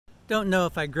Don't know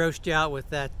if I grossed you out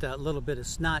with that little bit of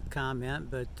snot comment,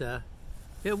 but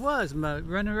it was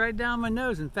running right down my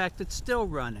nose. In fact, it's still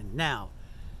running. Now,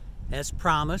 as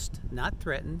promised, not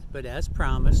threatened, but as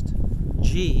promised,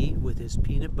 G with his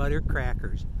peanut butter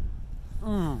crackers.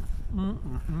 I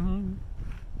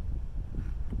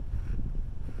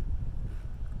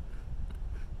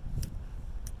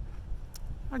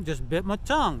just bit my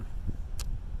tongue.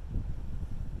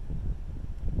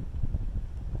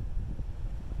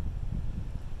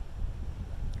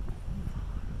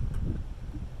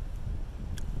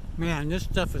 Man, this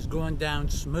stuff is going down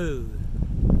smooth.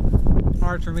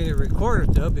 Hard for me to record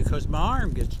it though because my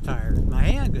arm gets tired, my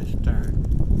hand gets tired.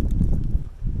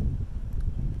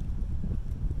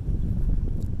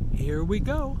 Here we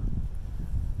go.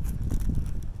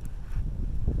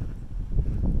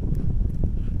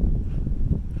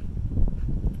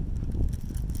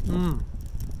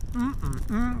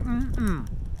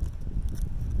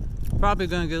 Probably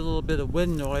going to get a little bit of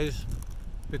wind noise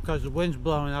because the wind's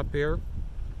blowing up here.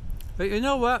 But you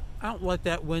know what? I don't let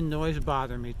that wind noise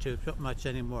bother me too much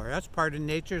anymore. That's part of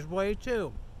nature's way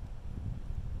too.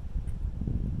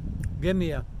 Give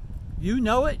me a, you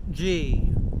know it,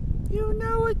 G. You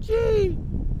know it, G.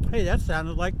 Hey, that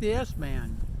sounded like the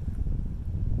S-Man.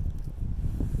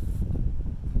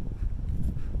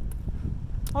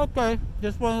 Okay,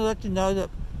 just want to let you know that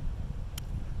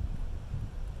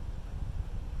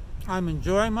I'm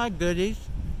enjoying my goodies,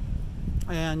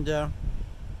 and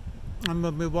I'm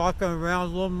going to be walking around a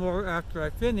little more after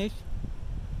I finish.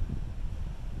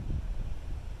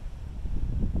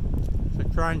 So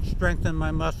try and strengthen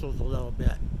my muscles a little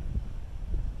bit.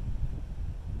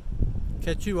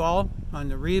 Catch you all on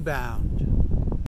the rebound.